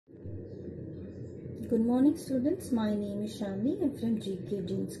Good morning students, my name is Shalini. I'm from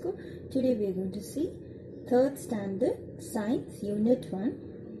G.K.Jain school. Today we are going to see 3rd standard science unit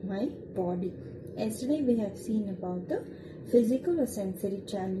 1, my body. Yesterday we have seen about the physical or sensory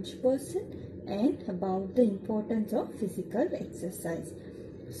challenged person and about the importance of physical exercise.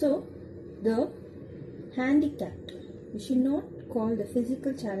 So the handicapped, we should not call the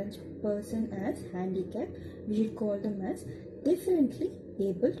physical challenged person as handicapped, we should call them as differently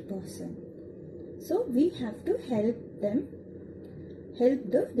abled person. So we have to help the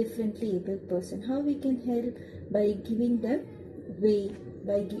differently abled person. How we can help? By giving them way,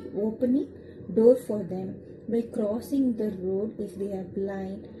 by opening door for them, by crossing the road if they are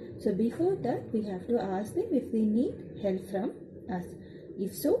blind. So before that we have to ask them if they need help from us.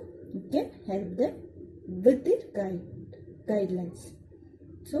 If so, we can help them with their guidelines.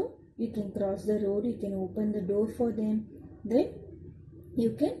 So you can cross the road, you can open the door for them, then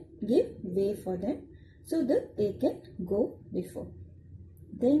you can give way for them so that they can go before.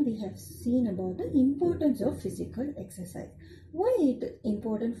 Then we have seen about the importance of physical exercise. Why it is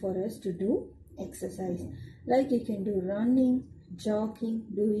important for us to do exercise? Like you can do running, jogging,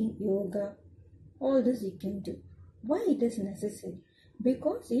 doing yoga, all this you can do. Why it is necessary?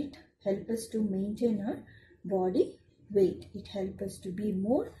 Because it helps us to maintain our body weight. It helps us to be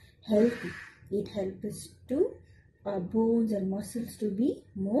more healthy. It helps us to our bones and muscles to be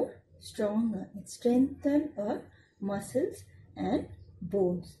more stronger. It strengthens our muscles and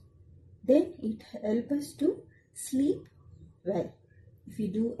bones. Then it helps us to sleep well. If you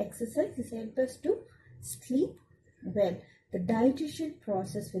do exercise, it helps us to sleep well. The digestion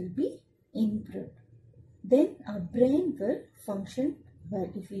process will be improved. Then our brain will function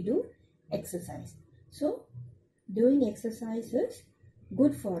well if we do exercise. So doing exercise is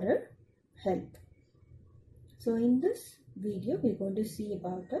good for our health. So in this video, we are going to see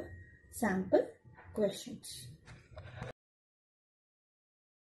about the sample questions.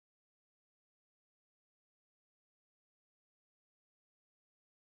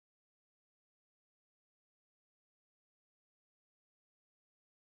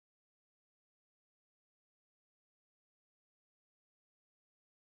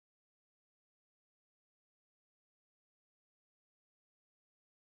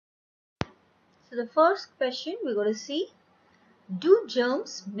 So the first question we're going to see, do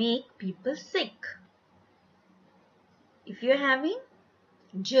germs make people sick? If you're having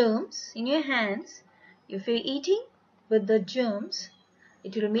germs in your hands, if you're eating with the germs,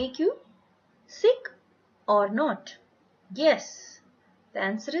 it will make you sick or not? Yes. The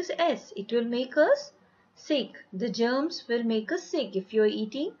answer is yes. It will make us sick. The germs will make us sick. If you're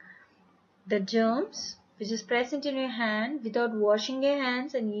eating the germs which is present in your hand without washing your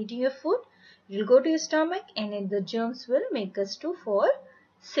hands and eating your food, it will go to your stomach and the germs will make us to fall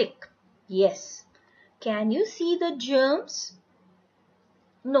sick. Yes. Can you see the germs?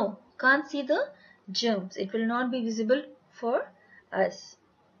 No, can't see the germs. It will not be visible for us.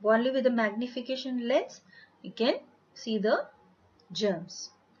 Only with the magnification lens you can see the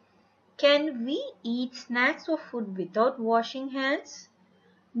germs. Can we eat snacks or food without washing hands?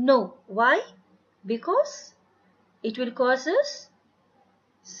 No. Why? Because it will cause us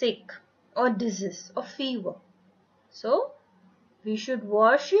sick or disease or fever. So we should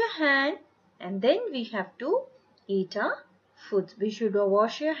wash your hand and then we have to eat our foods. We should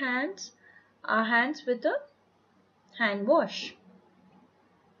wash our hands with a hand wash.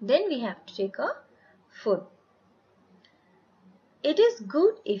 Then we have to take our food. It is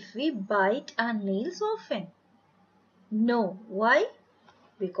good if we bite our nails often. No. Why?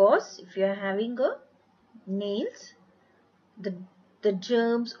 Because if you are having a nails, the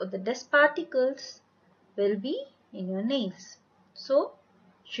germs or the dust particles will be in your nails. So,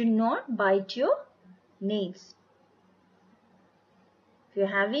 should not bite your nails. If you are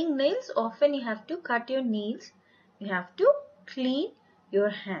having nails, often you have to cut your nails. You have to clean your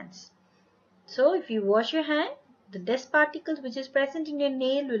hands. So, if you wash your hand, the dust particles which is present in your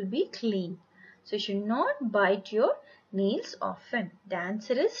nail will be clean. So, you should not bite your nails often. The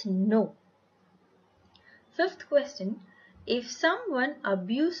answer is no. 5th question. If someone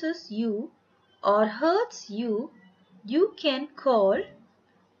abuses you or hurts you, you can call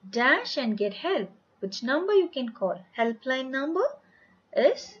dash and get help. Which number you can call? Helpline number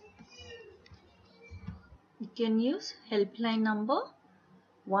is, you can use helpline number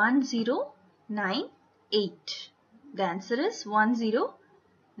 1098. The answer is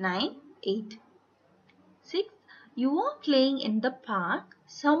 1098. 6. You are playing in the park.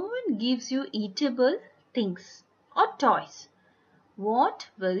 Someone gives you eatable things or toys. What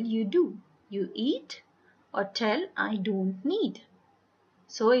will you do? You eat or tell I don't need.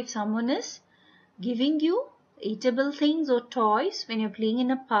 So if someone is giving you eatable things or toys when you're playing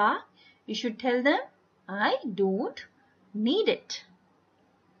in a park, you should tell them, I don't need it.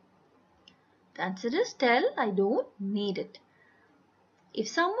 The answer is tell, I don't need it. If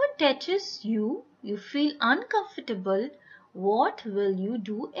someone touches you, you feel uncomfortable, what will you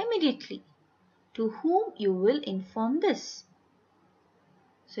do immediately? To whom you will inform this?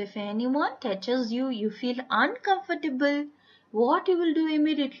 So if anyone touches you, you feel uncomfortable, what you will do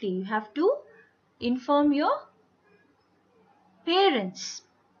immediately? You have to inform your parents.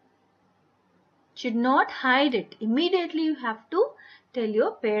 Should not hide it. Immediately you have to tell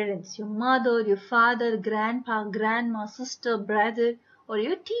your parents, your mother, your father, grandpa, grandma, sister, brother, or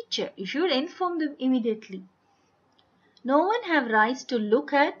your teacher. You should inform them immediately. No one have rights to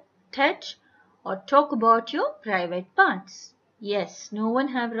look at, touch, or talk about your private parts. Yes, no one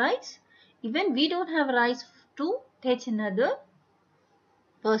have rights. Even we don't have rights to touch another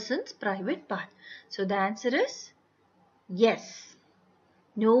person's private part. So the answer is yes.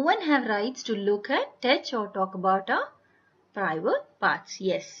 No one have rights to look at, touch, or talk about our private parts.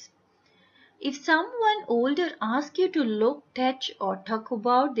 Yes. If someone older asks you to look, touch, or talk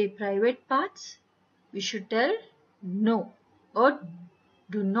about their private parts, we should tell no or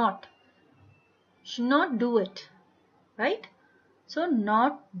do not. Should not do it. Right? So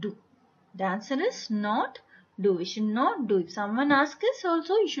not do. The answer is not do. We should not do. If someone asks us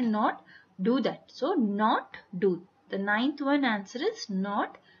also, you should not do that. So not do. The ninth one answer is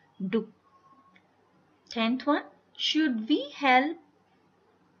not do. 10th one, should we help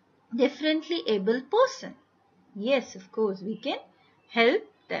differently able person? Yes, of course, we can help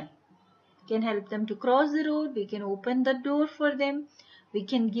them. We can help them to cross the road. We can open the door for them. We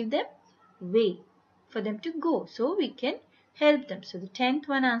can give them way for them to go. So we can help them. So the 10th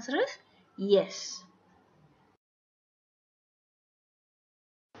one answer is yes.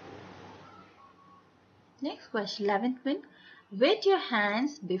 Next question, 11th one, wet your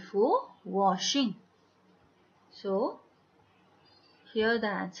hands before washing. So here the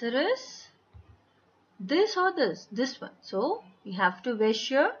answer is this or this, one. So you have to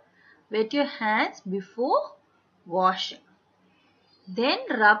wet your hands before washing. Then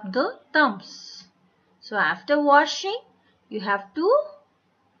rub the thumbs. So after washing, you have to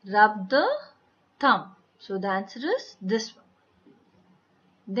rub the thumb. So the answer is this one.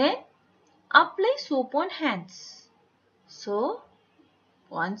 Then apply soap on hands. So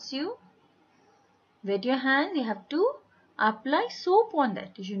once you wet your hand, you have to apply soap on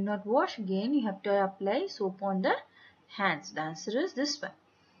that. You should not wash again. You have to apply soap on the hands. The answer is this one.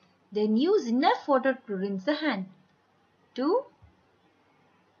 Then use enough water to rinse the hand. To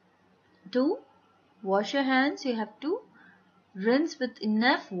wash your hands, you have to rinse with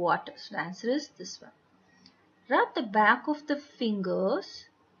enough water. So the answer is this one. Rub the back of the fingers.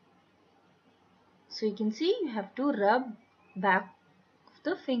 So you can see you have to rub back of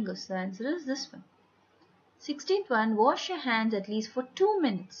the fingers. The answer is this one. 16th one, wash your hands at least for 2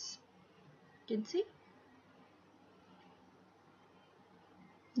 minutes. You can see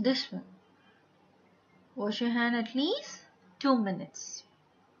this one. Wash your hand at least 2 minutes.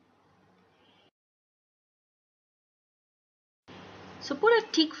 So put a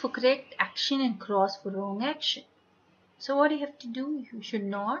tick for correct action and cross for wrong action. So what you have to do, you should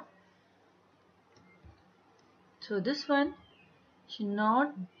not. So this one should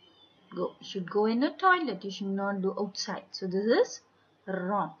not go. You should go in a toilet. You should not do outside. So this is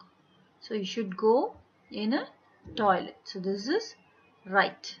wrong. So you should go in a toilet. So this is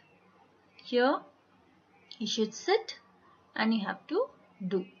right. Here you should sit and you have to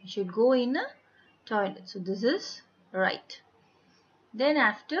do. You should go in a toilet. So this is right. Then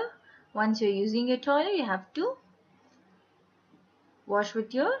after, once you're using a toilet, you have to wash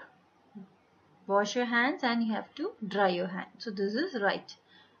your hands and you have to dry your hands. So this is right.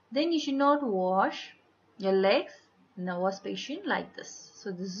 Then you should not wash your legs in a wash basin like this.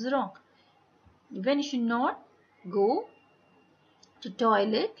 So this is wrong. Even you should not go to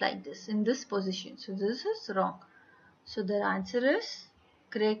toilet like this in this position. So this is wrong. So the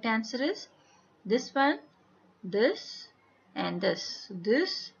correct answer is this one, this and this.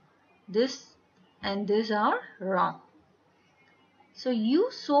 This and this are wrong. So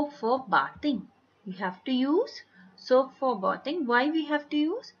use soap for bathing. You have to use soap for bathing. Why we have to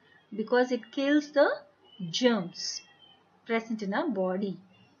use? Because it kills the germs present in our body.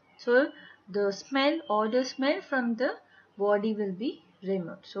 So the odor smell from the body will be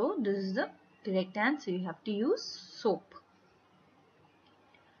removed. So this is the correct answer. You have to use soap.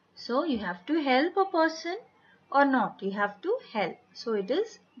 So you have to help a person or not. You have to help. So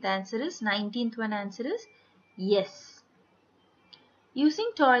the answer is 19th one answer is yes.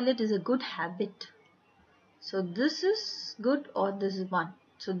 Using toilet is a good habit. So this is good or this is one.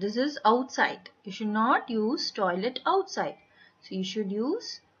 So this is outside. You should not use toilet outside. So you should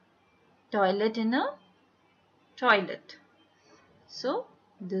use toilet in a toilet. So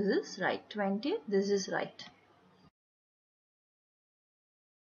this is right. 20. This is right.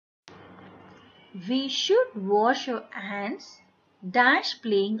 We should wash our hands dash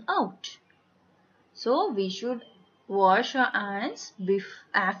playing out. So we should wash our hands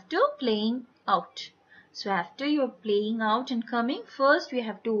after playing out. So after you're playing out and coming, first we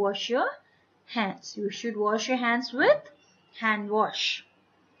have to wash your hands. You should wash your hands with hand wash.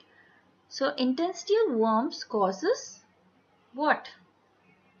 So intestinal worms causes what?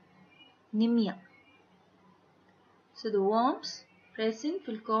 Anemia. So the worms present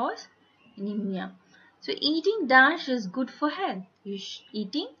will cause anemia. So eating dash is good for health.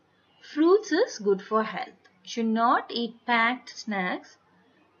 Eating fruits is good for health. You should not eat packed snacks.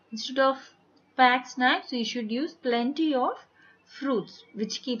 Instead of packed snacks, we should use plenty of fruits,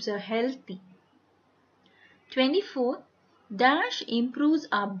 which keeps us healthy. 24. Dash improves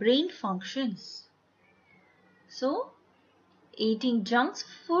our brain functions. So, eating junk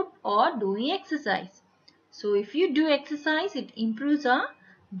food or doing exercise. So, if you do exercise, it improves our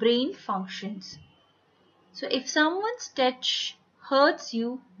brain functions. So, if someone's touch hurts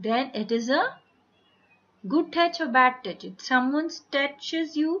you, then it is a good touch or bad touch. If someone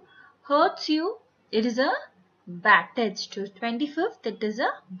touches you, hurts you, it is a bad touch. To 25th, it is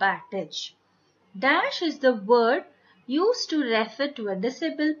a bad touch. Dash is the word used to refer to a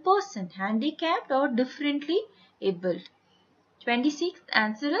disabled person, handicapped or differently abled. 26th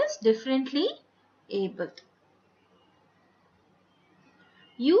answer is differently abled.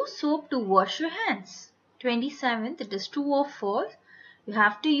 Use soap to wash your hands. 27th, it is true or false. You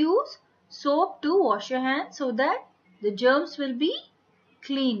have to use soap to wash your hands so that the germs will be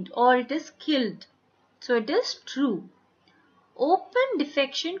cleaned or it is killed. So it is true. Open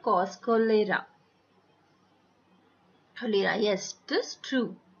defecation causes cholera. Cholera, yes, it is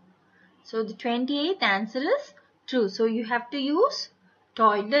true. So the 28th answer is true. So you have to use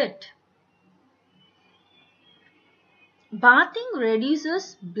toilet. Bathing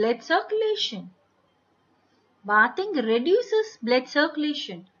reduces blood circulation. Bathing reduces blood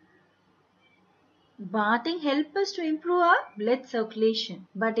circulation. Bathing helps us to improve our blood circulation,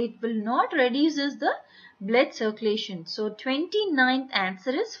 but it will not reduces the blood circulation. So 29th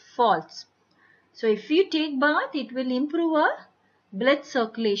answer is false. So if you take bath, it will improve our blood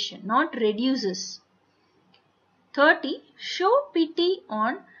circulation, not reduces. 30. Show pity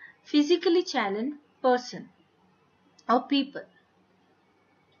on physically challenged person or people.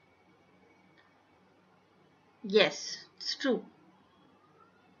 Yes, it's true.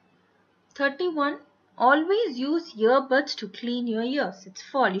 31. Always use earbuds to clean your ears. It's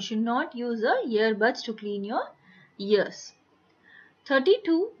false. You should not use earbuds to clean your ears.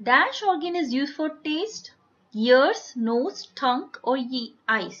 32. Dash organ is used for taste, ears, nose, tongue or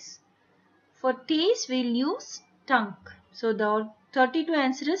eyes. For taste, we'll use tongue. So the 32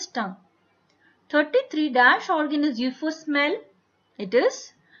 answer is tongue. 33. Dash organ is used for smell. It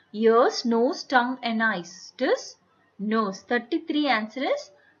is ears, nose, tongue and eyes. It is nose. 33 answer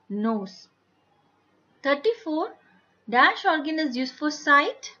is nose. 34. Dash organ is used for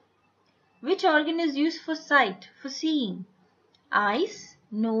sight. Which organ is used for sight? For seeing. Eyes,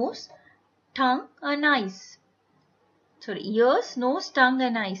 nose, tongue and eyes. Sorry, ears, nose, tongue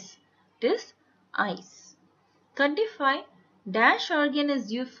and eyes. It is eyes. 35. Dash organ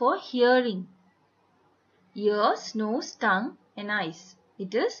is used for hearing. Ears, nose, tongue and eyes.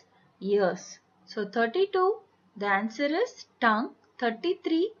 It is ears. So 32, the answer is tongue.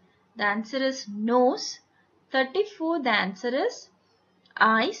 33, the answer is nose. 34, the answer is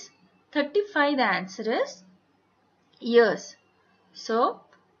eyes. 35, the answer is ears. So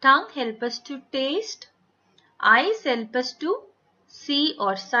tongue helps us to taste. Eyes help us to see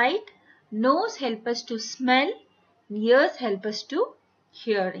or sight. Nose help us to smell. Ears help us to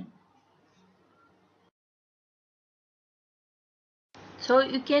hearing. So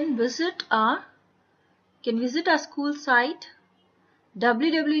you can visit our school site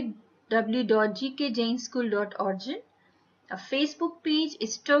www.gkjainschool.org. Our Facebook page,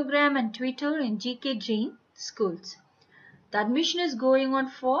 Instagram and Twitter in GK Jain Schools. The admission is going on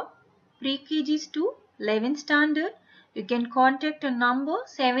for pre-KGs to 11th standard. You can contact a number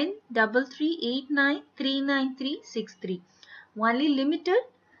 7338939363. Only limited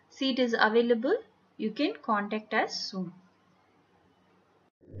seat is available. You can contact us soon.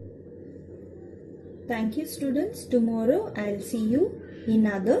 Thank you, students. Tomorrow I'll see you in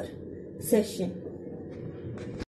another session.